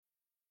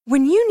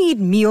When you need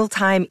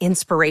mealtime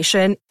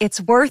inspiration,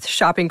 it's worth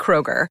shopping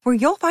Kroger, where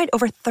you'll find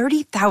over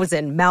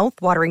 30,000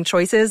 mouth-watering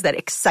choices that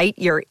excite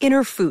your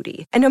inner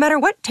foodie. And no matter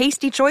what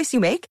tasty choice you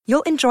make,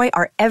 you'll enjoy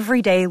our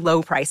everyday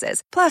low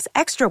prices, plus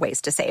extra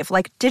ways to save,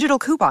 like digital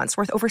coupons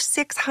worth over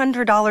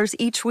 $600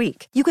 each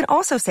week. You can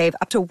also save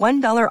up to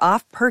 $1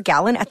 off per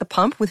gallon at the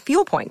pump with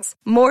fuel points.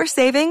 More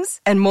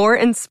savings and more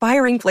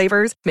inspiring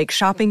flavors make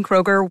shopping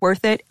Kroger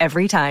worth it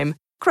every time.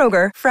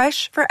 Kroger,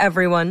 fresh for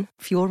everyone.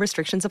 Fuel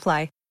restrictions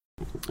apply.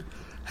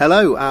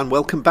 Hello and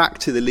welcome back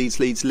to the Leeds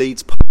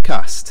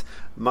podcast.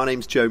 My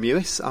name's Joe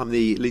Mewis. I'm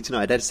the Leeds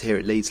United editor here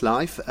at Leeds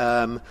Live,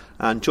 and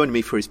joining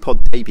me for his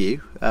pod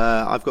debut,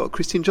 I've got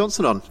Christian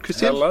Johnson on.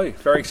 Christian? Hello,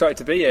 very excited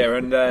to be here,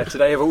 and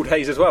today of all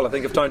days as well. I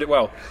think I've timed it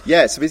well.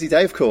 Yeah, it's a busy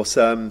day, of course.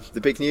 The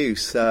big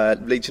news,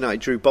 Leeds United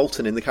drew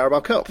Bolton in the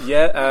Carabao Cup.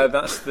 Yeah,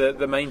 that's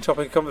the main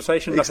topic of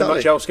conversation. Exactly. Nothing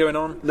much else going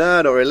on?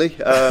 No, not really.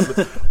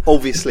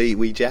 Obviously,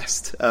 we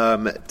jest.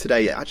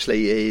 Today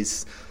actually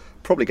is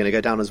probably going to go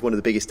down as one of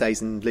the biggest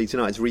days in Leeds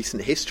United's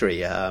recent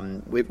history.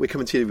 We're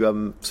coming to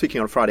you speaking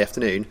on a Friday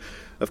afternoon.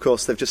 Of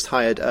course, they've just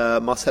hired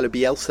Marcelo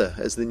Bielsa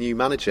as the new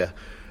manager.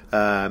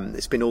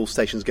 It's been all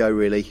stations go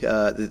really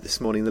this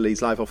morning in the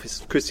Leeds Live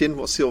office. Christian,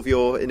 what's sort of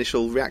your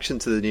initial reaction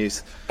to the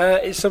news?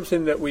 It's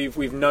something that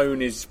we've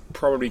known is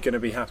probably going to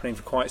be happening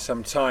for quite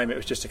some time. It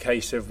was just a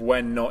case of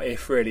when, not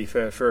if, really,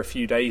 for a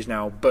few days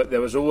now. But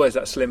there was always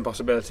that slim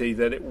possibility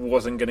that it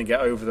wasn't going to get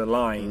over the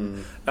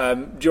line.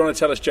 Do you want to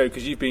tell us, Joe,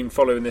 because you've been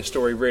following this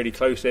story really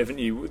closely, haven't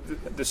you,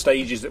 the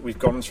stages that we've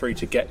gone through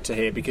to get to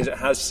here? Because it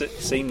has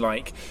seemed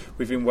like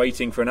we've been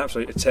waiting for an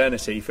absolute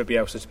eternity for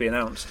Bielsa to be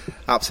announced.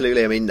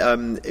 Absolutely. I mean,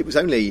 it was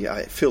only,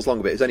 it feels long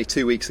a bit, it was only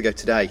 2 weeks ago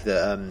today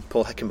that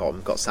Paul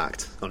Heckingbottom got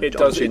sacked on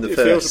June the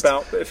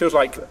 1st. It feels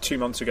like 2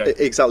 months ago.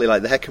 Exactly,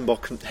 like the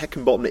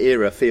Heckingbottom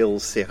era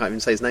feels, I can't even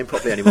say his name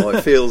properly anymore,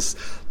 it feels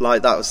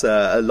like that was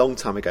a long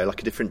time ago,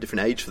 like a different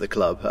age for the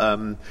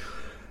club.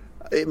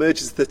 It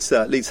emerges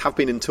that Leeds have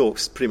been in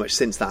talks pretty much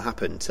since that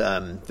happened.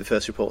 The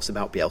first reports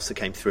about Bielsa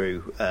came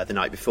through the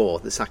night before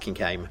the sacking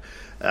came.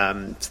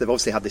 So they've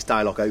obviously had this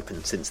dialogue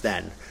open since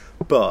then.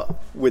 But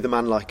with a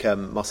man like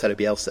Marcelo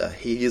Bielsa,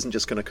 he isn't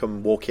just going to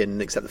come walk in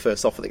and accept the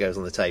first offer that goes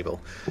on the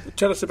table.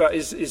 Tell us about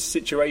his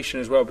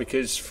situation as well,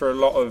 because for a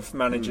lot of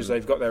managers,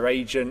 they've got their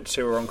agents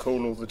who are on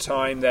call all the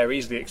time. They're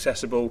easily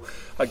accessible.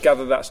 I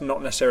gather that's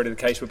not necessarily the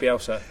case with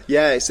Bielsa.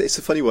 Yeah, it's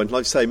a funny one.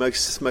 Like I say,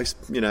 most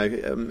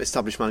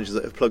established managers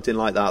that have plugged in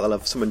like that, they'll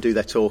have someone do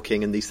their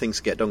talking, and these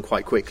things get done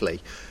quite quickly.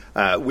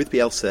 With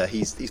Bielsa,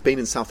 he's been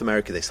in South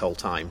America this whole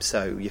time,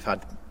 so you've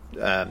had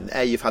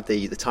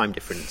the time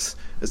difference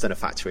has done a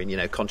factor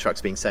in,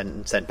 contracts being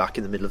sent back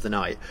in the middle of the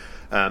night.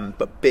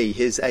 But B,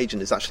 his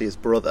agent is actually his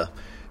brother,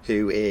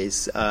 who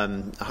is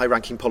a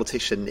high-ranking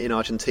politician in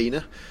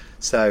Argentina.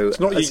 So it's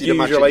not your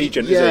usual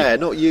agent, is he? Yeah,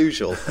 not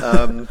usual.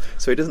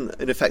 So he doesn't,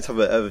 in effect, have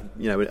a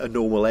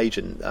normal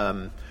agent.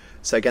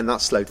 So again, that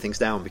slowed things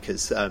down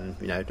because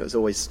there's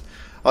always.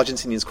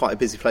 Argentina's quite a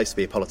busy place to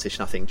be a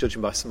politician, I think,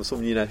 judging by some of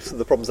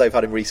the problems they've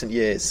had in recent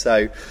years.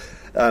 So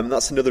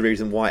that's another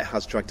reason why it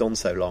has dragged on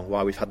so long,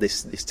 why we've had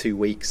this 2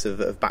 weeks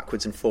of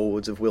backwards and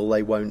forwards of will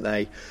they, won't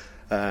they.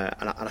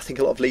 And I think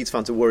a lot of Leeds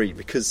fans are worried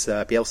because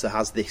Bielsa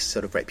has this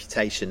sort of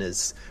reputation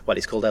as, well,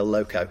 he's called El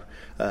Loco,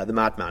 the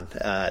madman.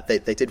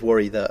 They did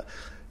worry that,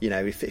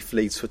 if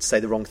Leeds were to say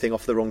the wrong thing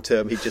off the wrong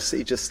term, he'd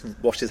just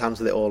wash his hands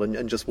with it all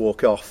and just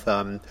walk off.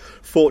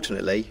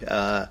 Fortunately,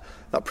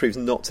 that proves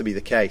not to be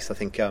the case. I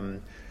think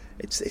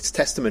it's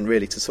testament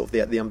really to sort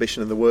of the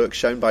ambition and the work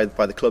shown by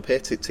the club here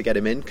to get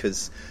him in,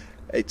 because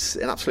it's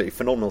an absolutely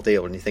phenomenal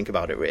deal when you think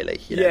about it,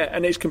 really. Yeah,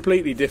 and it's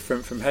completely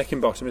different from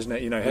Heckingbottom, isn't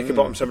it?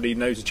 Heckingbottom, somebody who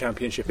knows the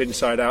Championship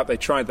inside out. They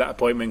tried that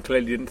appointment,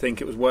 clearly didn't think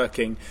it was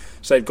working,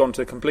 so they've gone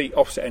to the complete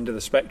opposite end of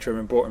the spectrum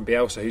and brought in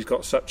Bielsa, who's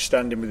got such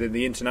standing within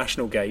the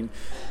international game.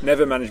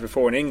 Never managed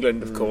before in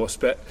England, of course,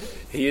 but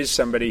he is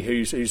somebody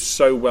who's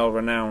so well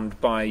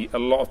renowned by a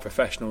lot of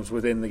professionals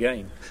within the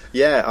game.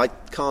 Yeah, I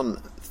can't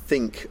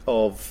think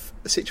of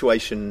a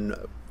situation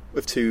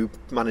with two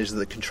managers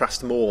that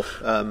contrast more,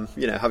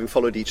 having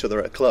followed each other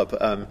at a club.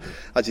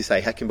 As you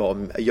say,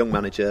 Heckingbottom, a young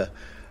manager,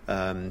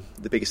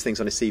 the biggest things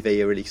on his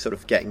CV are really sort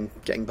of getting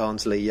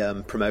Barnsley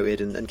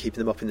promoted and keeping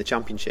them up in the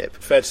Championship.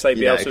 Fair to say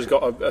Bielsa's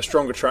got a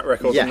stronger track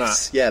record than that.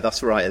 Yes, yeah,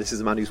 that's right. This is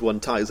a man who's won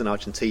titles in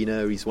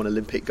Argentina. He's won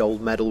Olympic gold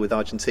medal with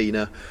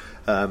Argentina.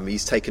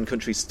 He's taken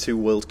countries to 2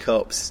 World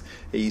Cups.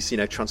 He's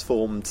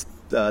transformed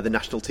the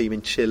national team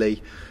in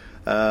Chile.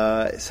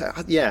 So,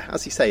 yeah,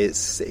 as you say,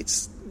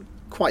 it's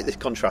quite the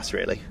contrast,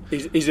 really.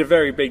 He's a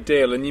very big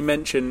deal, and you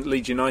mentioned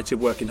Leeds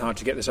United working hard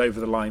to get this over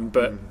the line,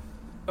 but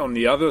on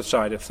the other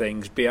side of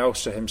things,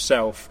 Bielsa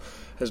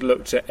himself has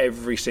looked at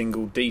every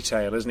single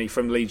detail, hasn't he,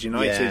 from Leeds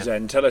United's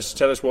end. Tell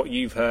us what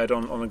you've heard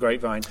on the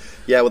grapevine.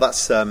 Yeah, well,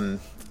 that's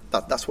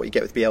what you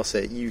get with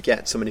Bielsa. You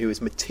get someone who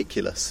is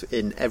meticulous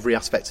in every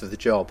aspect of the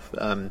job.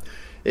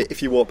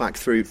 If you walk back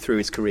through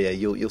his career,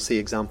 you'll see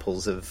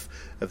examples of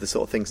the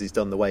sort of things he's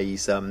done, the way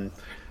he's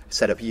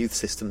set up youth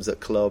systems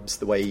at clubs,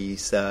 the way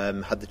he's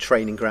had the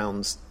training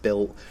grounds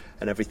built.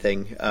 and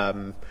everything.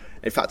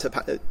 In fact,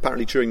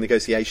 apparently during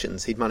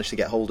negotiations, he'd managed to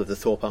get hold of the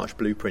Thorpe Arch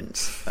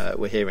blueprints,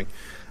 we're hearing,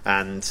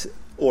 and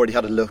already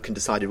had a look and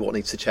decided what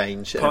needs to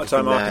change.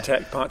 Part-time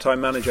architect, part-time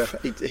manager.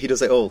 He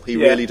does it all. He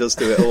really does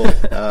do it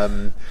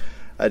all.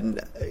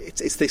 And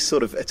it's this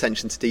sort of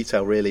attention to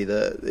detail, really,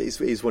 that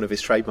is one of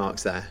his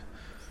trademarks there.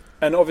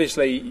 And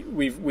obviously,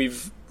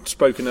 we've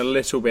spoken a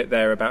little bit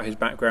there about his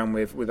background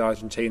with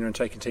Argentina and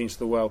taking teams to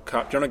the World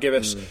Cup. Do you want to give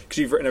us, because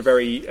you've written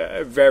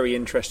a very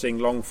interesting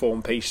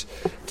long-form piece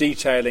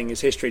detailing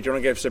his history, do you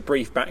want to give us a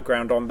brief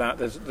background on that,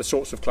 the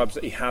sorts of clubs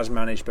that he has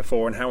managed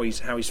before and how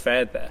he's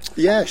fared there?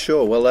 Yeah,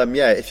 sure. Well,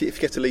 if you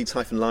get to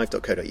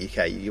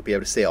leeds-live.co.uk, you'll be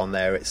able to see it on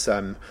there. It's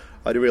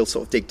I had a real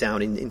sort of dig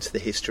down into the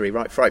history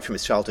right from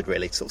his childhood,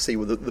 really, to sort of see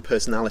the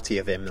personality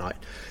of him. Like,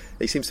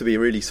 he seems to be a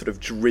really sort of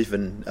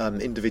driven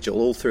individual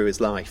all through his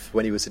life.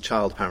 When he was a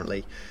child,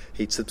 apparently,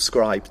 he'd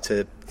subscribed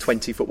to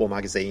 20 football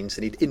magazines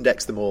and he'd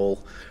index them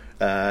all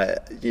as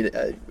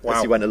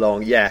he went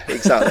along. Yeah,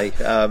 exactly.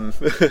 And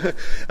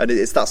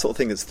it's that sort of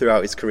thing that's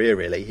throughout his career,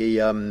 really.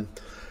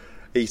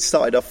 He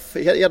started off,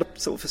 he had a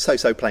sort of a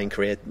so-so playing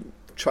career,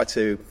 tried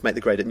to make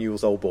the grade at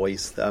Newell's Old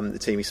Boys, the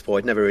team he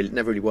supported. Never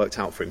really worked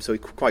out for him, so he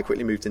quite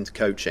quickly moved into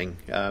coaching.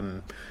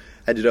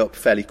 Ended up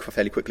fairly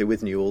quickly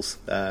with Newell's,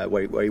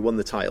 where he won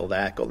the title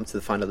there, got them to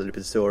the final of the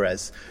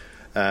Libertadores.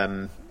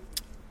 And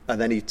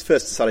then he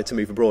first decided to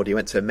move abroad. He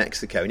went to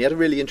Mexico, and he had a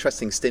really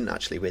interesting stint,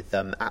 actually, with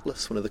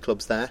Atlas, one of the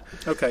clubs there.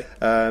 Okay.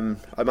 I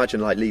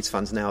imagine, like Leeds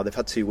fans now, they've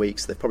had 2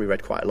 weeks. They've probably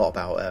read quite a lot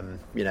about,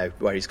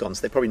 where he's gone.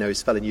 So they probably know his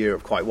spell in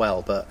Europe quite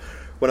well. But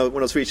when I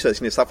was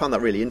researching this, I found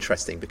that really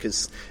interesting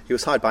because he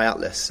was hired by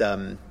Atlas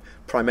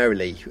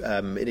primarily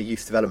in a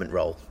youth development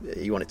role.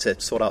 He wanted to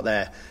sort out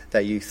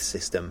their youth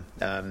system.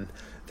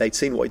 They'd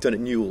seen what he'd done at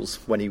Newell's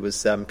when he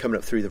was coming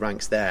up through the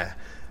ranks there.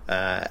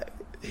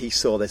 He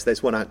saw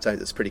there's one anecdote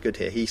that's pretty good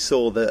here. He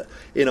saw that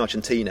in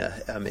Argentina,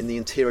 in the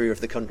interior of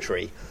the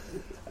country,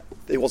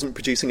 it wasn't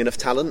producing enough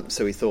talent,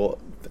 so he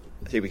thought,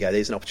 here we go,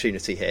 there's an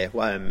opportunity here.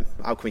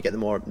 How can we get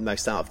the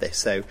most out of this?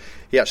 So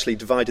he actually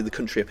divided the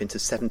country up into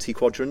 70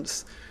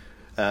 quadrants,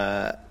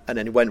 and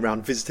then he went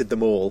around, visited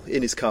them all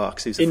in his car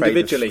because he was afraid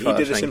individually. He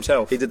did this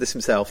himself. He did this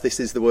himself. This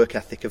is the work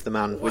ethic of the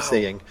man we're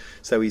seeing.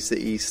 So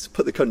he's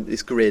put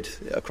this grid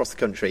across the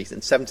country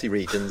in 70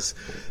 regions,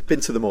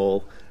 been to them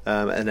all,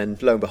 and then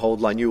lo and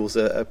behold, like Newell's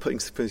are putting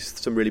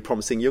some really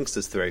promising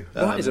youngsters through.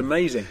 That is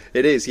amazing.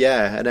 It is,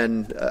 yeah. And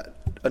then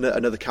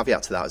another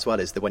caveat to that as well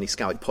is that when he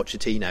scouted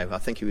Pochettino, I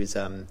think he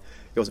wasn't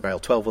very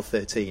old, 12 or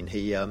 13.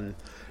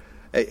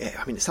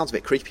 It sounds a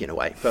bit creepy in a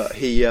way, but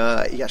he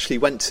actually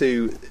went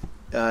to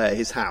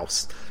his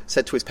house,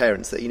 said to his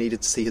parents that he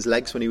needed to see his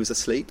legs when he was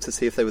asleep to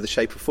see if they were the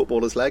shape of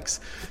footballers' legs.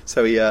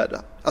 So he,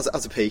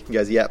 as a peek, and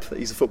goes, "Yep,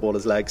 he's a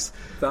footballer's legs."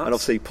 And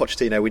obviously,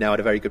 Pochettino, we know, had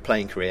a very good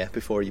playing career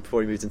before he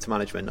moved into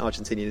management,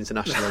 Argentinian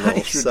international.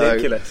 It's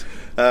ridiculous.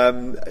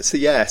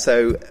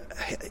 So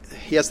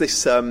he has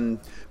this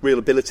real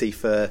ability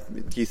for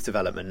youth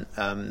development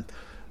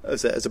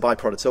as a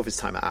byproduct of his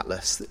time at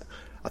Atlas.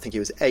 I think he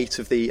was 8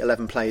 of the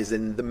 11 players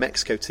in the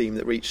Mexico team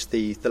that reached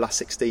the last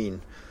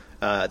 16.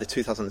 The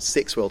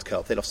 2006 World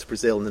Cup, they lost to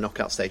Brazil in the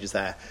knockout stages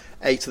there.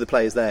 8 of the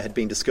players there had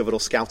been discovered or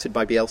scouted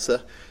by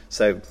Bielsa.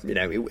 So,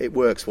 it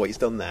works what he's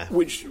done there.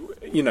 Which,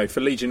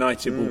 for Leeds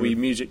United will be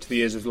music to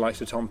the ears of the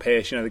likes of Tom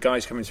Pearce. The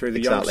guys coming through, the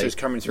youngsters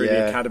coming through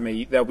the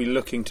academy, they'll be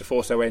looking to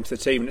force their way into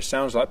the team. And it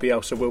sounds like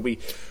Bielsa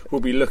will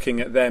be looking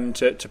at them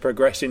to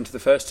progress into the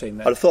first team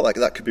there. I'd have thought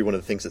that could be one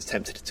of the things that's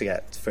tempted to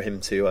get for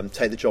him to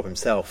take the job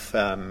himself.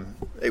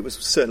 It was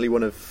certainly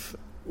one of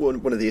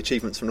the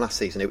achievements from last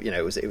season.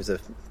 It was a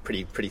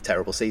pretty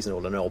terrible season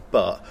all in all,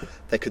 but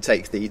they could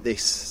take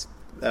this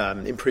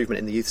improvement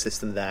in the youth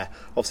system there.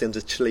 Obviously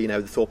under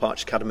Chileno, the Thorpe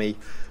Arch Academy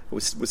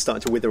was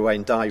starting to wither away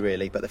and die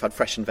really, but they've had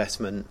fresh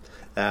investment,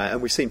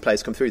 and we've seen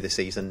players come through this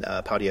season,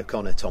 Paddy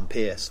O'Connor, Tom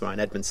Pearce, Ryan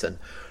Edmondson.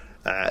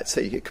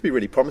 So it could be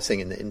really promising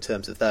in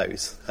terms of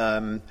those.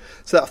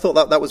 So I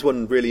thought that was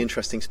one really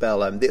interesting spell.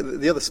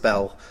 The other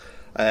spell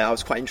I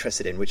was quite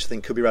interested in, which I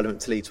think could be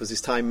relevant to Leeds, was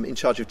his time in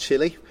charge of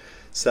Chile.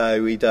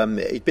 So he'd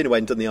been away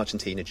and done the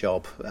Argentina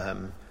job.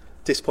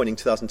 Disappointing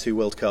 2002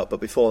 World Cup,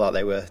 but before that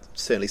they were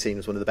certainly seen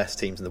as one of the best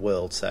teams in the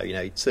world. So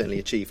he'd certainly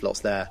achieved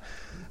lots there,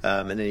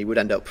 and then he would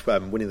end up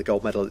winning the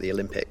gold medal at the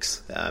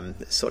Olympics.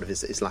 Sort of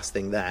his last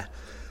thing there.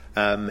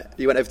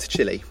 He went over to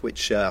Chile,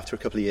 which after a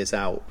couple of years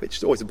out, which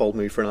is always a bold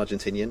move for an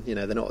Argentinian.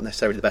 They're not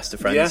necessarily the best of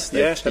friends.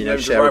 They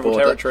share a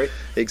border. Territory.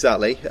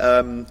 Exactly.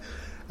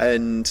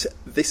 And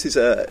this is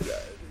a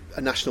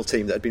national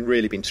team that had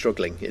really been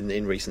struggling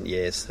in recent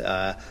years.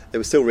 They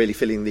were still really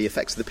feeling the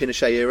effects of the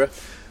Pinochet era,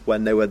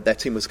 when their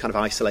team was kind of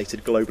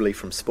isolated globally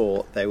from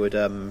sport. They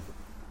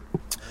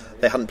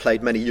hadn't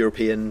played many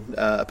European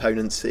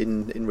opponents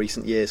in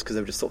recent years because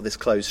they were just sort of this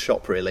closed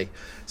shop really.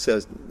 So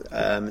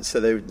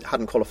they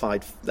hadn't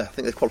qualified. I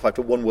think they qualified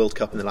for 1 World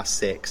Cup in the last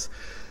 6.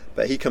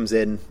 But he comes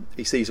in,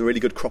 he sees a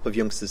really good crop of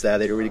youngsters there.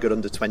 They had a really good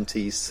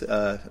under-20s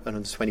and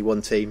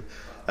under-21 team.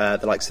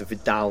 The likes of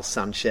Vidal,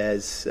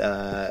 Sanchez,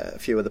 a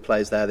few other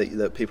players there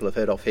that people have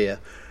heard of here.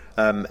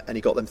 and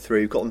he got them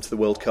through, got them to the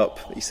World Cup.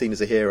 He's seen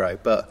as a hero.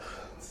 But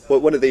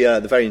one of the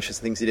very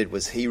interesting things he did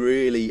was he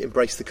really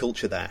embraced the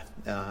culture there.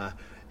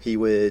 He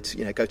would,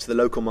 go to the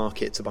local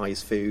market to buy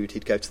his food.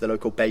 He'd go to the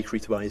local bakery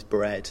to buy his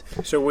bread.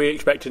 So we're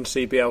expecting to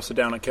see Bielsa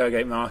down at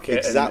Kirkgate Market,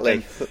 exactly,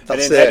 and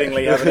in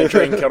Headingley having a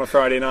drink on a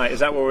Friday night.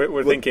 Is that what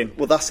we're thinking?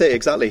 Well, that's it,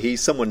 exactly. He's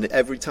someone,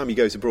 every time he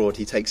goes abroad,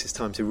 he takes his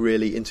time to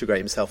really integrate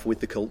himself with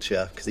the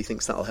culture, because he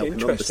thinks that'll help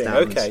him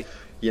understand. Okay.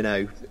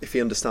 If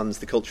he understands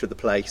the culture of the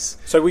place.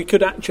 So we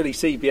could actually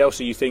see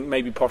Bielsa, you think,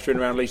 maybe pottering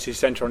around Leeds City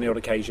Centre on the odd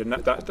occasion.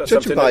 That's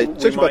judging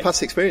something by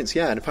past experience,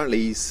 yeah, and apparently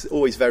he's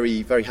always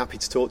very, very happy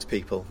to talk to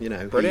people.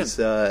 Brilliant.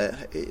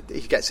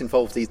 He gets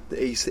involved.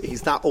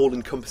 He's that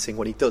all-encompassing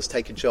when he does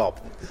take a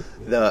job.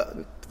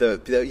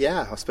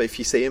 I suppose if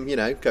you see him,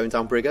 going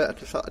down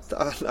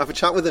Briggate, have a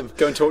chat with him.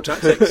 Go and talk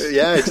tactics.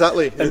 Yeah,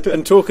 exactly.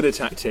 and talking of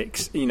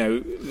tactics,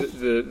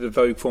 the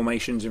vogue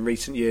formations in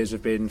recent years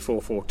have been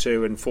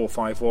 4-4-2 and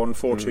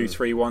 4-5-1.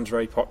 4-2-3-1's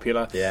very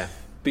popular. Yeah.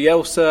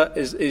 Bielsa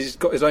is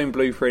got his own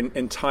blueprint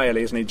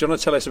entirely, isn't he? Do you want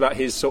to tell us about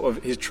his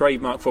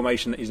trademark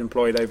formation that he's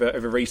employed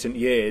over recent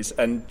years,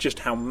 and just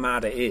how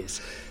mad it is?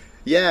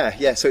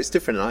 Yeah. So it's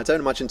different. I don't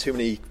imagine too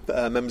many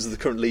members of the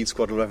current Leeds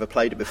squad will have ever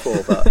played it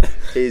before. But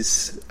he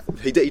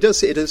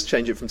does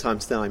change it from time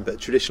to time. But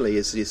traditionally,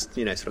 his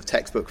sort of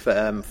textbook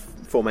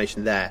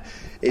formation there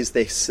is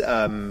this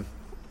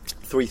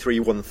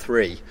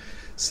 3-3-1-3.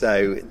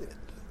 So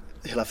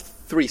he'll have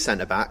 3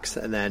 centre backs,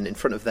 and then in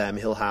front of them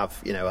he'll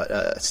have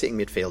a sitting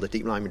midfielder,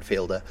 deep line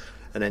midfielder,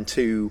 and then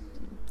 2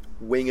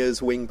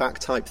 wingers, wing back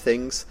type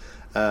things.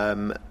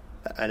 And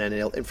then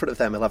in front of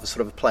them he'll have a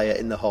sort of a player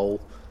in the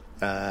hole.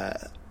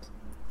 Perhaps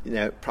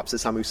a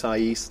Samu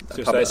Saiz.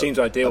 So it seems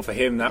ideal for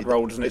him, that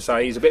role, doesn't it?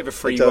 Saiz, a bit of a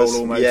free role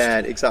almost. Yeah,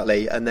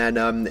 exactly. And then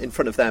in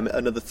front of them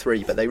another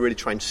 3, but they really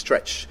try and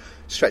stretch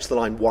the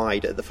line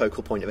wide at the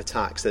focal point of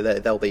attack. So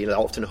they'll be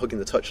often hugging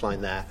the touchline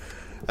there.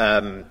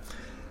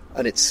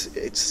 And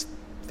it's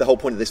the whole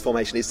point of this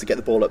formation is to get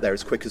the ball up there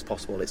as quick as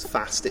possible. It's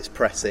fast, it's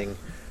pressing,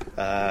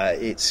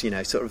 it's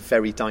sort of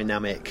very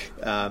dynamic,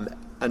 and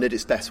at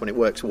its best when it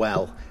works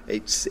well,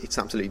 it's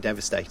absolutely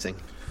devastating.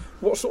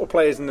 What sort of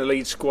players in the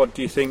Leeds squad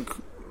do you think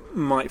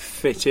might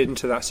fit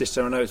into that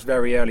system? I know it's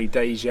very early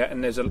days yet,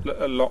 and there's a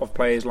lot of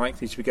players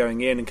likely to be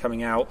going in and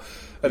coming out.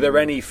 Are there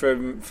any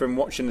from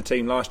watching the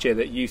team last year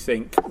that you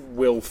think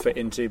will fit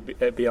into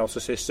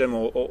Bielsa's system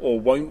or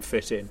won't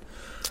fit in?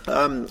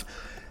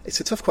 It's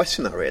a tough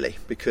question, that, really,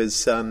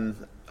 because a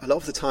lot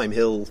of the time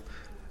he'll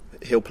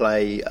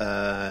play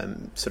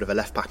sort of a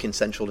left back in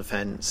central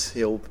defence.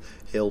 He'll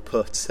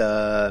put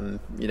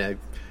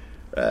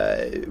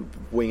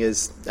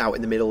wingers out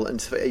in the middle,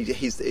 and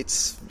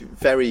it's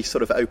very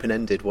sort of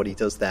open-ended what he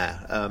does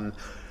there.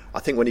 I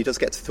think when he does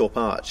get to Thorpe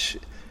Arch,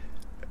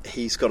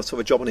 he's got a sort of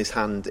a job on his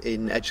hand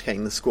in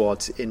educating the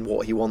squad in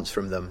what he wants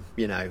from them.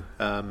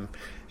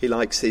 He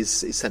likes his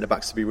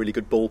centre-backs to be really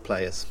good ball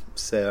players,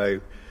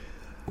 so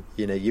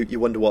you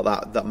wonder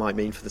what that might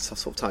mean for the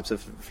sort of types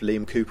of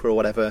Liam Cooper or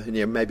whatever.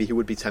 Maybe he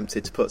would be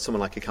tempted to put someone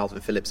like a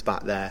Calvin Phillips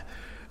back there.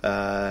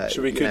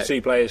 So we could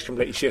see players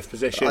completely shift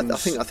positions.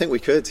 I think we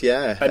could,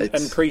 yeah.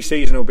 And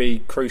pre-season will be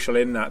crucial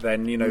in that.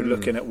 Then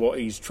looking at what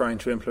he's trying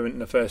to implement in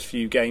the first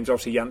few games.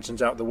 Obviously,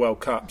 Janssen's out the World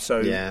Cup,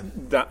 so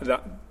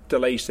that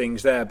delays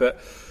things there.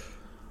 But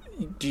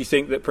do you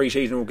think that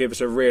pre-season will give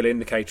us a real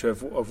indicator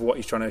of what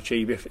he's trying to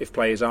achieve if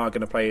players are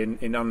going to play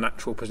in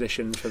unnatural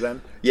positions for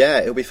them?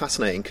 Yeah, it'll be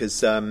fascinating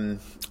because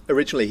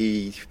originally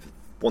he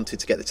wanted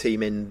to get the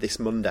team in this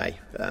Monday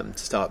to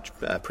start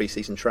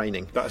pre-season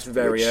training. That's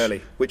very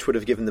early. Which would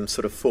have given them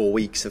sort of 4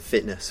 weeks of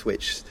fitness,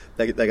 which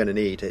they're going to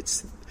need.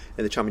 It's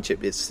in the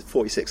Championship, it's a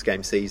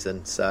 46-game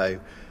season, so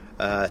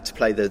to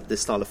play the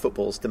style of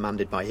footballs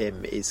demanded by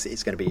him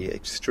is going to be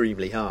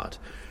extremely hard.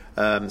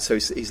 So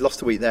he's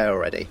lost a week there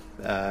already.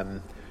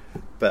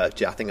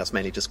 But I think that's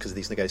mainly just because of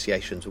these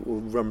negotiations were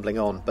rumbling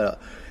on. But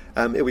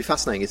it'll be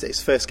fascinating.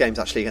 His first game's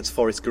actually against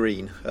Forest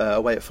Green,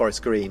 away at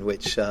Forest Green,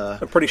 which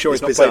I'm pretty sure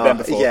he's not bizarre. played them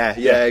before.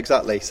 Yeah,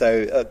 exactly.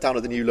 So down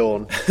at the new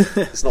lawn,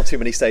 there's not too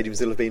many stadiums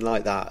that'll have been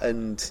like that,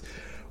 and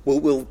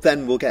we'll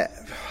get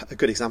a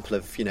good example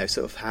of sort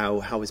of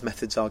how his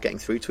methods are getting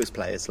through to his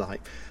players.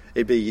 Like,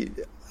 it'd be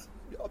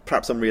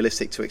perhaps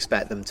unrealistic to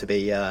expect them to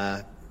be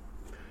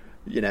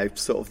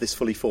sort of this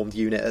fully formed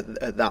unit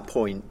at that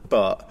point,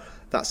 but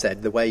that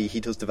said, the way he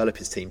does develop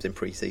his teams in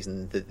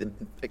pre-season, the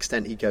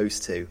extent he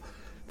goes to,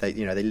 they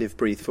live,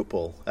 breathe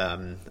football.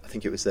 I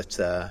think it was at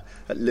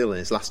Lille in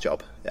his last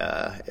job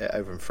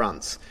over in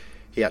France.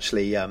 He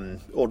actually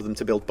ordered them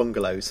to build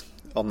bungalows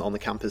on the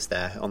campus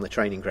there, on the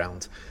training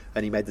ground,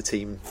 and he made the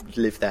team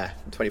live there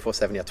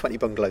 24/7. He had 20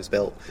 bungalows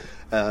built,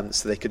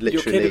 so they could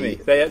literally. You're kidding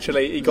me? They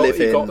actually he got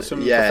some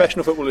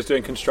professional footballers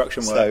doing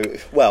construction work. So,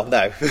 well,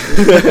 no,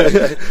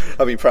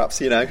 I mean perhaps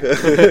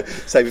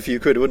save a few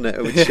quid, wouldn't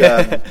it? Which,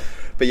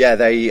 but yeah,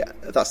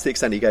 that's the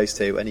extent he goes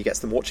to, and he gets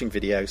them watching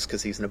videos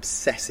because he's an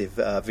obsessive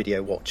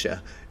video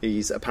watcher.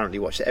 He's apparently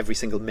watched every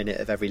single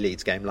minute of every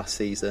Leeds game last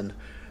season.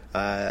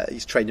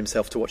 He's trained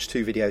himself to watch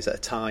 2 videos at a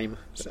time.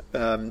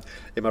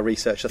 In my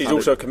research, he's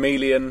also a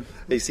chameleon.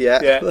 That's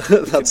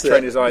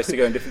train his eyes to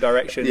go in different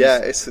directions. Yeah,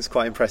 it's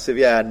quite impressive.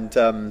 Yeah,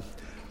 and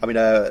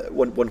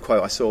one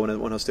quote I saw when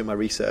I was doing my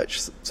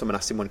research, someone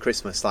asked him one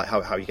Christmas, like,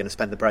 how are you going to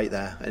spend the break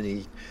there?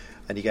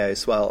 And he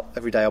goes, well,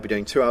 every day I'll be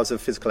doing 2 hours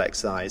of physical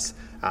exercise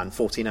and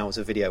 14 hours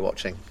of video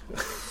watching.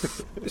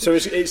 So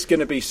it's going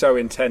to be so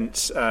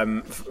intense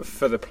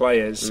for the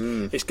players.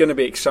 It's going to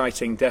be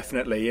exciting,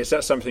 definitely. Is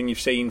that something you've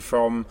seen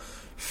from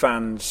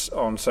fans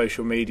on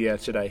social media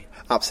today?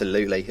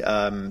 Absolutely.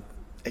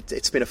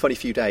 It's been a funny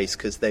few days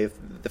because the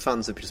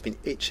fans have just been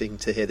itching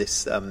to hear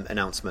this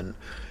announcement.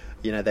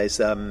 You know, there's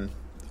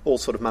all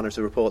sort of manners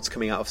of reports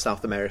coming out of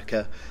South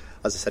America.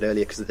 As I said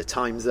earlier, because of the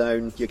time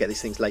zone, you get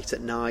these things late at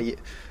night.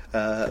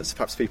 So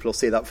perhaps people will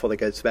see that before they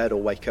go to bed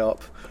or wake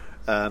up.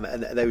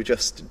 And they were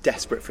just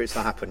desperate for it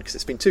to happen because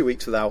it's been 2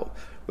 weeks without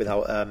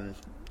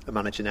a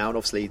manager now, and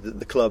obviously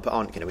the club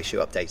aren't going to issue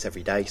updates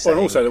every day. Well,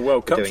 and also the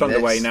World Cup's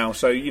underway now,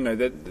 so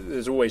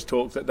there's always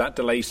talk that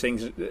delays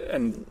things,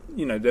 and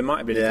there might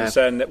have been a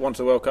concern that once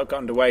the World Cup got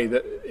underway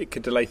that it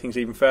could delay things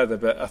even further.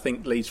 But I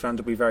think Leeds fans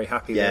will be very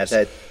happy. Yeah,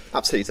 they're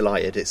absolutely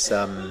delighted. It's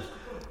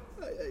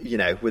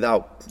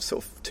without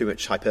sort of too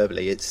much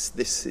hyperbole,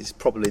 this is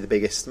probably the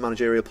biggest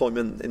managerial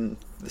appointment in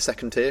the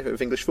second tier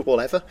of English football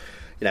ever.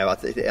 I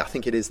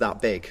think it is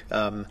that big,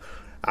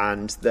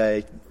 and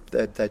they're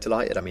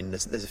delighted. I mean,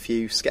 there's a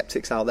few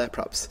sceptics out there,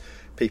 perhaps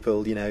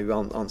people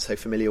aren't so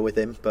familiar with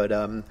him, but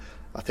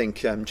I think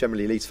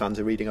generally Leeds fans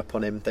are reading up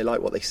on him. They like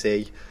what they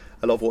see.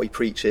 A lot of what he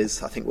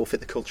preaches, I think, will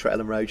fit the culture at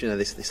Ellen Road.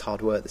 This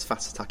hard work, this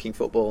fast attacking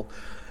football.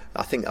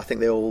 I think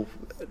they all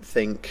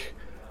think,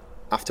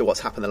 after what's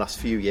happened the last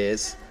few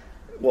years,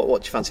 what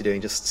do you fancy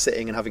doing? Just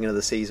sitting and having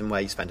another season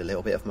where you spend a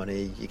little bit of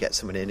money, you get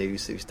someone in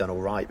who's done all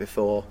right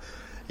before,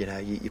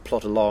 you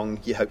plod along,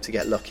 you hope to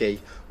get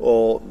lucky,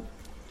 or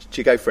do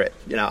you go for it?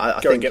 I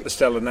think, and get the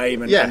stellar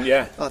name, and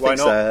I why think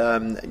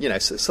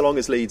not? So long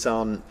as Leeds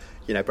aren't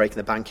breaking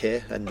the bank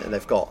here, and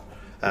they've got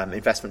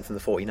investment from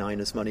the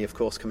 49ers money, of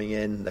course, coming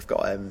in. They've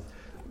got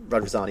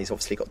Radrizzani's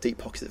obviously got deep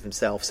pockets of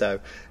himself, so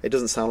it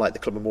doesn't sound like the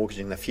club are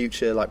mortgaging their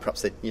future like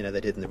perhaps they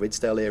did in the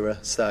Ridsdale era.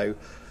 So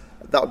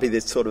that would be the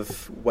sort of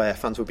where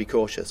fans would be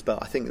cautious,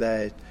 but I think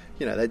they're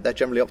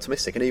generally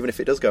optimistic, and even if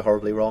it does go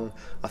horribly wrong,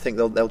 I think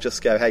they'll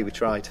just go, hey, we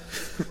tried.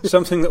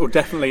 Something that will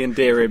definitely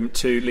endear him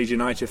to Leeds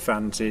United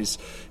fans is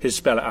his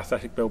spell at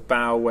Athletic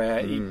Bilbao,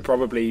 where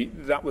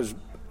that was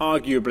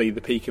arguably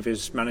the peak of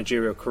his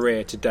managerial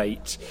career to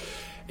date.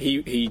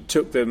 He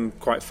took them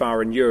quite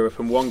far in Europe,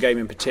 and one game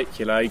in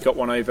particular, he got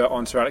one over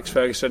on Sir Alex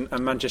Ferguson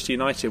and Manchester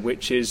United,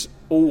 which is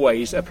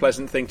always a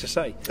pleasant thing to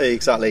say.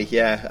 Exactly,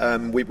 yeah.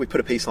 We put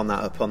a piece on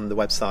that up on the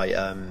website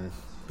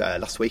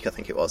last week, I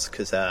think it was,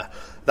 because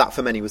that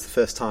for many was the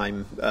first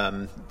time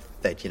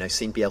they'd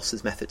seen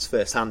Bielsa's methods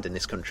firsthand in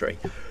this country.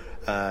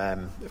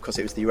 Of course,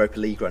 it was the Europa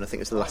League run. I think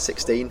it was the last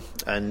 16,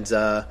 and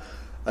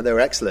they were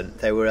excellent.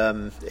 They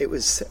were. It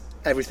was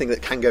everything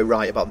that can go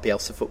right about the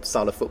Bielsa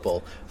style of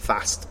football: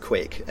 fast,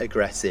 quick,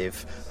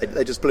 aggressive.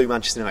 They just blew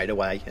Manchester United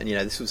away. And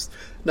this was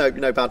no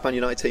bad Man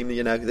United team.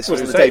 This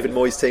wasn't the David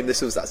Moyes team.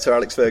 This was that Sir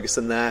Alex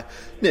Ferguson there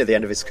near the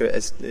end of his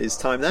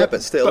time there.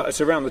 But still,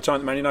 it's around the time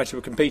that Man United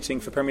were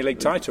competing for Premier League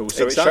titles,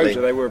 so exactly. It shows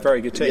that they were a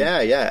very good team.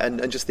 Yeah,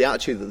 and just the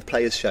attitude that the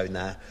players shown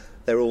there.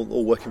 They're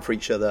all working for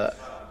each other.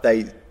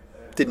 They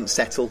didn't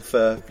settle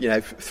for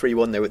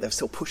 3-1. They were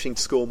still pushing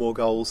to score more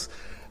goals.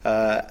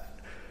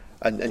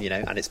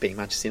 And it's being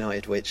Manchester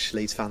United, which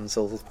Leeds fans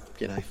will,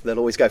 they'll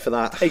always go for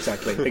that.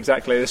 Exactly.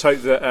 Let's hope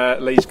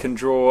that Leeds can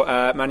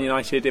draw Man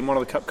United in one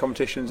of the cup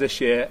competitions this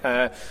year.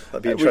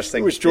 That'd be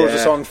interesting. Which draws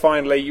us on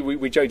finally.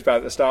 We joked about it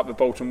at the start, the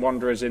Bolton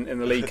Wanderers in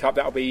the League Cup.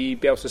 That'll be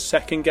Bielsa's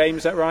second game,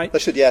 is that right?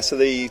 That should, yeah. So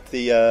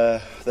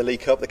the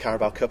League Cup, the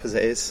Carabao Cup as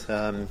it is,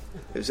 it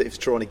was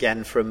drawn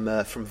again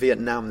from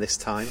Vietnam this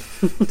time.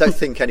 I don't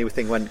think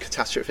anything went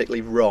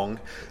catastrophically wrong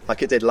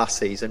like it did last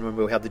season.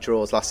 Remember we had the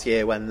draws last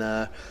year when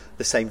the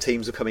same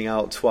teams were coming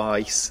out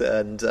twice,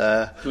 and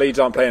Leeds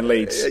aren't playing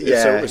Leeds.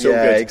 It's all good.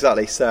 Good.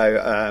 Exactly.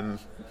 So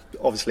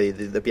obviously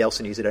the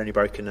Bielsa news had only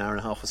broken an hour and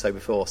a half or so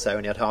before, so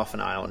only had half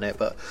an eye on it.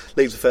 But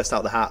Leeds were first out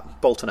of the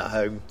hat. Bolton at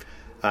home,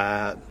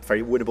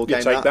 very winnable game.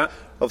 You take that?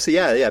 Obviously,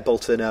 yeah.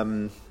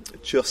 Bolton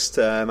just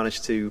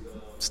managed to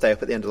stay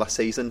up at the end of last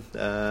season,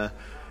 and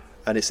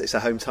it's a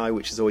home tie,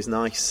 which is always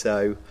nice.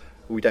 So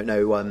we don't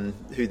know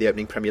who the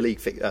opening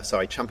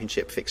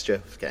Championship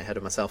fixture, getting ahead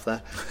of myself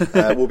there,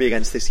 will be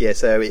against this year.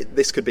 So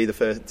this could be the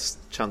first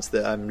chance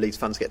that Leeds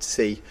fans get to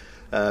see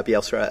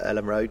Bielsa at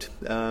Ellen Road.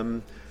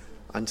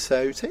 And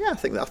so yeah, I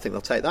think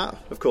they'll take that.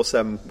 Of course,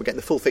 we're getting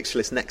the full fixture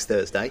list next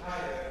Thursday.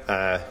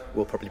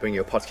 We'll probably bring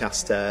you a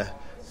podcast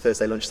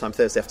Thursday lunchtime,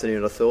 Thursday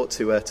afternoon, I thought,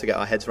 to get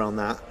our heads around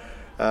that.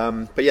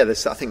 But yeah,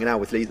 I think now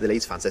with the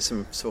Leeds fans, there's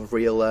some sort of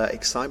real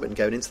excitement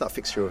going into that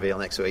fixture reveal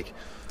next week.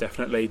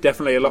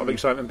 Definitely a lot of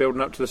excitement building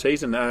up to the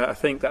season. I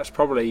think that's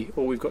probably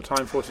all we've got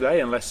time for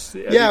today, unless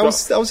I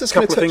was just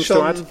going to touch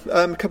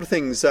on a couple of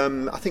things.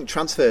 I think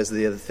transfers are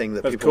the other thing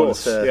that people want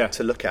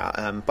to look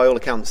at. By all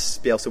accounts,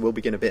 Bielsa will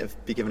be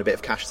given a bit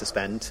of cash to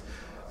spend.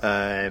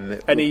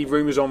 Any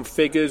rumours on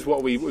figures? What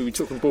are we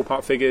talking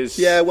ballpark figures?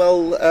 Yeah,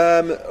 well,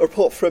 a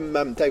report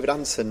from David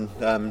Anson,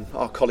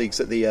 our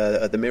colleagues at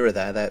the Mirror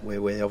there. That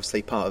we're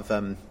obviously part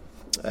of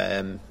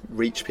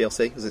Reach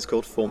PLC, as it's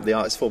called. The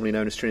artist formerly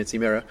known as Trinity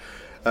Mirror.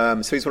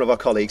 So he's one of our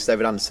colleagues,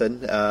 David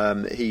Anson.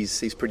 He's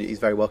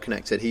very well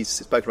connected. He's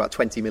spoken about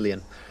 20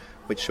 million.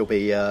 Which will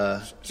be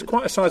it's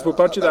quite a sizable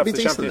budget for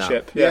the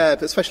Championship. Yeah,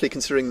 but especially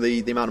considering the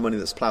amount of money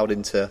that's ploughed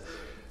into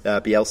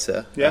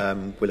Bielsa.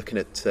 We're looking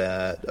at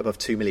above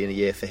 2 million a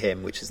year for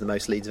him, which is the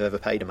most Leeds have ever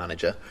paid a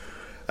manager.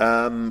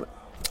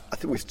 I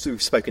think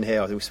we've spoken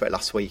here. I think we spoke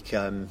last week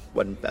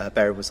when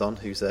Berrin was on,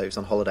 who's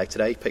on holiday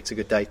today. He picked a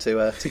good day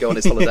to go on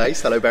his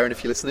holidays. Hello, Berrin,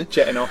 if you're listening.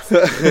 Jetting off.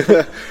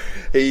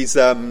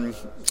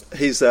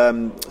 His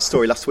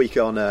story last week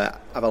on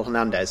Abel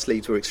Hernandez.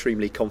 Leeds were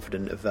extremely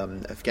confident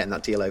of getting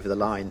that deal over the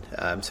line.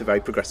 So very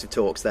progressive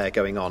talks there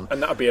going on.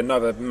 And that would be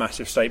another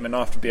massive statement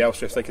after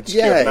Bielsa. If they could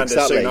secure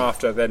Hernandez soon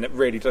after, then it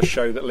really does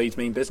show that Leeds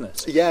mean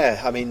business.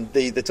 Yeah, I mean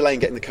the delay in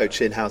getting the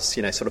coach in-house,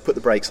 sort of put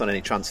the brakes on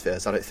any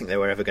transfers. I don't think they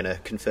were ever going to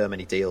confirm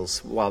any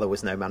deals while there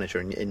was no manager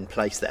in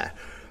place there.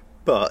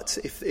 But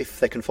if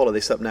they can follow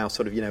this up now,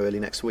 sort of early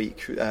next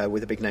week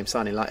with a big name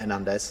signing like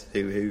Hernandez,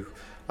 who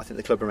I think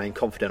the club remain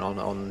confident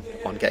on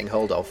getting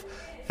hold of,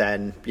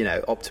 then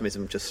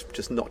optimism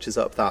just notches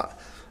up that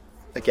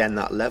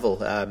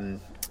level. In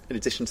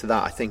addition to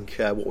that, I think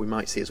what we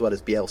might see as well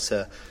is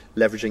Bielsa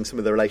leveraging some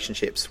of the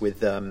relationships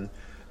with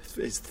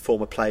his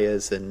former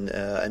players and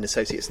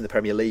associates in the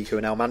Premier League who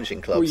are now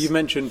managing clubs. Well, you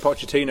mentioned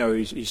Pochettino,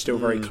 he's still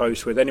very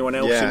close with. Anyone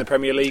else in the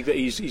Premier League that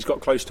he's got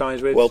close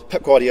ties with? Well,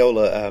 Pep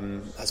Guardiola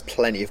has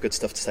plenty of good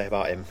stuff to say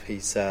about him.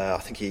 I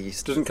think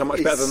he's doesn't come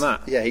much better than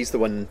that. Yeah, he's the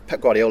one.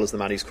 Pep Guardiola's the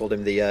man who's called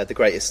him the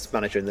greatest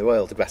manager in the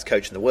world, the best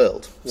coach in the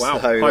world. Wow,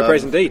 so, high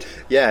praise indeed.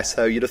 Yeah,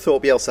 so you'd have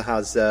thought Bielsa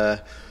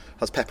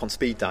has Pep on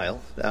speed dial.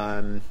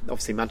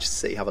 Obviously Manchester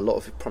City have a lot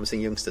of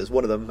promising youngsters.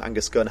 One of them,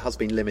 Angus Gunn, has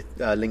been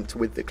linked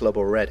with the club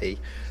already.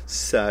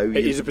 So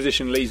it is a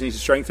position Leeds needs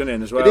to strengthen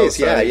in as well. It is,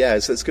 yeah.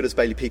 So as good as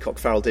Bailey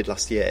Peacock-Farrell did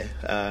last year,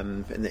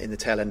 in the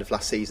tail end of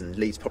last season,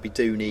 Leeds probably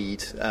do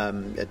need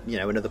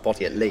another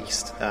body at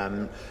least.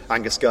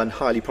 Angus Gunn,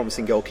 highly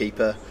promising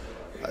goalkeeper.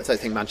 I don't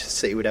think Manchester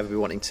City would ever be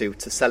wanting to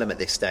sell him at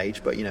this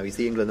stage, but he's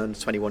the England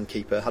under-21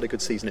 keeper, had a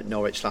good season at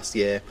Norwich last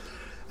year,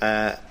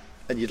 and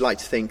you'd like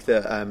to think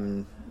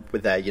that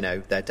with their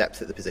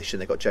depth at the position,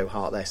 they've got Joe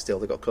Hart there still,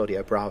 they've got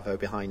Claudio Bravo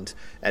behind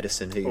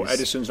Ederson,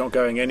 Edison's not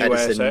going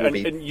anywhere,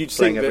 and you'd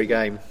playing every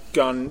game.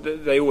 Gunn,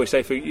 they always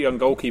say for young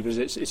goalkeepers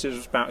it's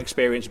about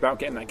experience, about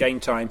getting that game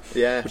time,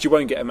 which you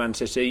won't get at Man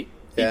City.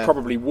 He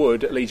probably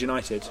would at Leeds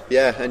United.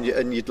 Yeah,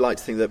 and you'd like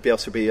to think that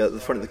Bielsa would be at the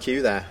front of the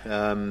queue there.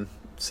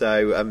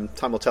 So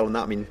time will tell on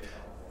that. I mean,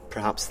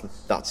 perhaps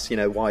that's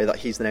why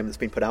he's the name that's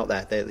been put out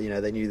there.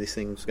 They knew this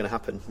thing was going to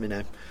happen.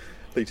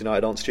 Leeds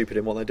United aren't stupid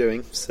in what they're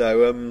doing.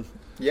 So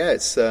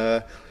it's.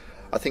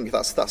 I think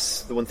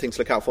that's the one thing to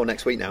look out for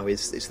next week. Now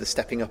is the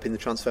stepping up in the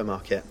transfer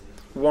market.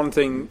 One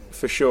thing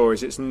for sure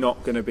is it's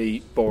not going to be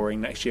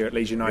boring next year at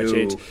Leeds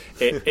United.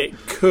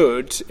 It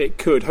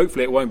could.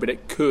 Hopefully it won't, but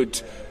it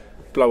could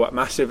blow up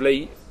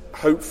massively.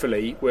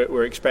 Hopefully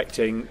we're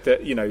expecting that,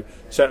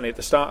 certainly at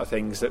the start of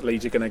things, that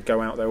Leeds are going to go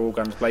out there all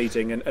guns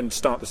blazing and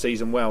start the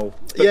season well.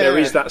 But there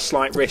is that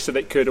slight risk that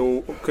it could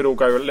all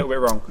go a little bit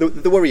wrong.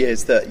 The worry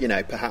is that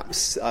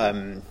perhaps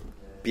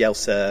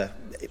Bielsa,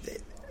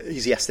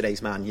 he's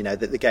yesterday's man. That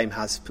the game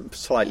has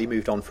slightly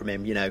moved on from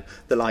him.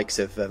 The likes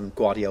of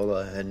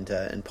Guardiola and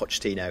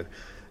Pochettino.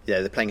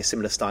 They're playing a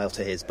similar style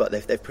to his, but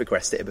they've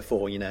progressed it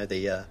before.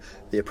 The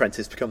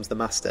apprentice becomes the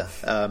master.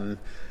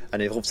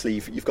 And obviously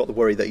you've got the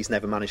worry that he's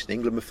never managed in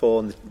England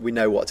before, and we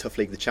know what a tough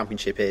league the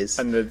Championship is.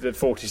 And the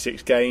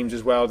 46 games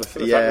as well, the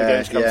fact that the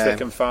games come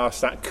thick and fast,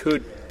 that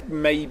could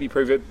maybe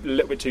prove a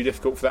little bit too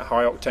difficult for that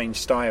high-octane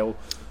style.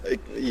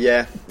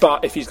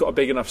 But if he's got a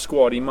big enough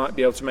squad, he might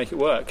be able to make it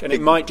work, and it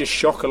might just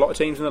shock a lot of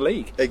teams in the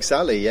league.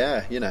 Exactly,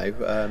 yeah.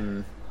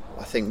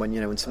 I think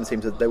when some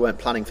teams they weren't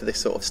planning for this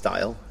sort of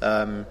style.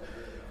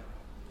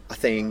 I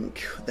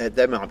think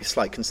there might be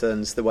slight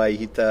concerns the way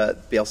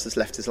Bielsa's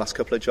left his last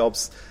couple of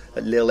jobs.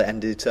 At Lille it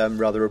ended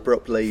rather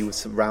abruptly with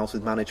some rows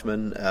with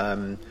management.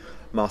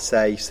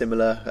 Marseille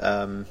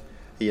similar.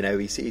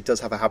 He does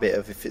have a habit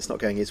of, if it's not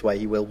going his way,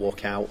 he will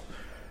walk out.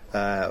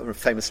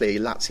 Famously,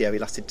 Lazio, he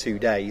lasted 2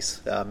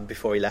 days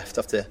before he left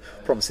after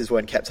promises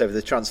weren't kept over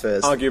the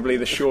transfers. Arguably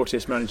the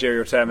shortest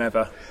managerial term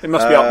ever. It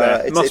must be up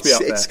there.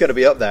 It's going to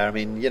be up there. I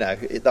mean,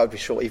 that would be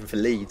short even for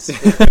Leeds.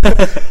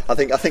 I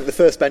think the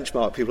first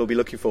benchmark people will be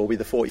looking for will be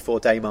the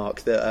 44-day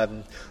mark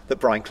that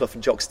Brian Clough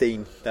and Jock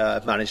Stein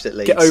managed at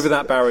Leeds. Get over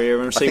that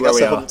barrier and see where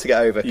we are. I think that's a hump to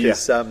get over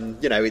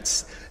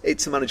because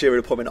it's a managerial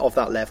appointment of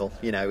that level.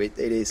 It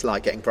is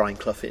like getting Brian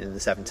Clough in the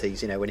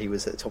 70s. When he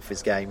was at the top of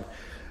his game.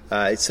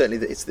 It's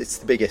certainly it's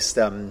the biggest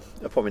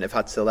appointment I've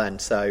had till then.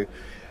 So.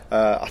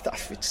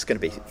 It's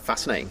going to be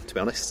fascinating, to be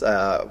honest.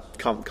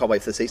 Can't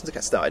wait for the season to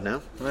get started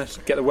now. Let's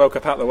get the World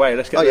Cup out of the way.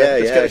 Let's get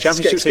the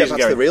Championship season going. Let's get back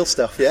to the real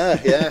stuff.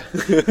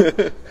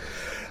 Yeah.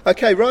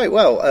 Okay, right.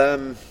 Well,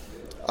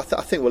 I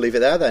think we'll leave it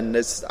there then.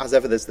 As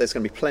ever, there's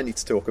going to be plenty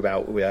to talk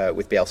about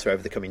with Bielsa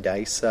over the coming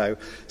days. So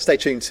stay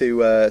tuned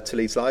to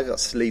Leeds Live.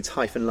 That's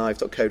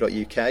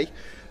leeds-live.co.uk.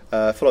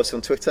 Follow us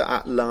on Twitter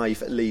at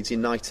Live Leeds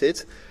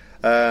United.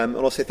 And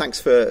also thanks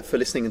for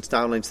listening and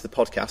downloading to the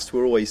podcast.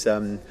 We're always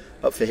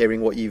up for hearing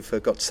what you've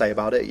got to say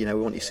about it. We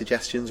want your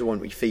suggestions, we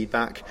want your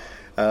feedback.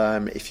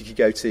 If you could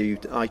go to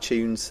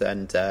iTunes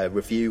and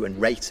review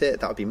and rate it,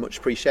 that would be much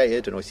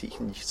appreciated. And also you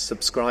can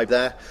subscribe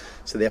there,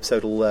 so the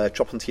episode will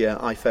drop onto your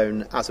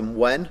iPhone as and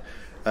when.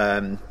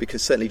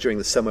 Because certainly during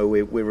the summer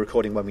we're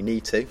recording when we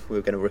need to. We're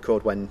going to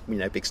record when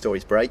big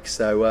stories break.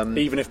 So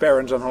even if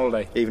Beren's on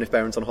holiday, even if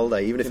I'm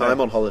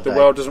on holiday, the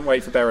world doesn't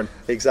wait for Beren.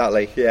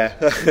 Exactly.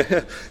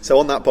 Yeah. So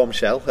on that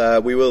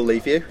bombshell, we will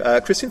leave you.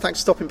 Christian, thanks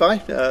for stopping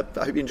by. I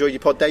hope you enjoyed your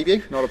pod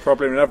debut. Not a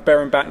problem. We'll have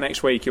Beren back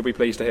next week. You'll be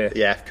pleased to hear.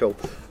 Yeah. Cool.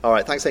 All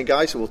right. Thanks then,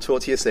 guys. We'll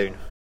talk to you soon.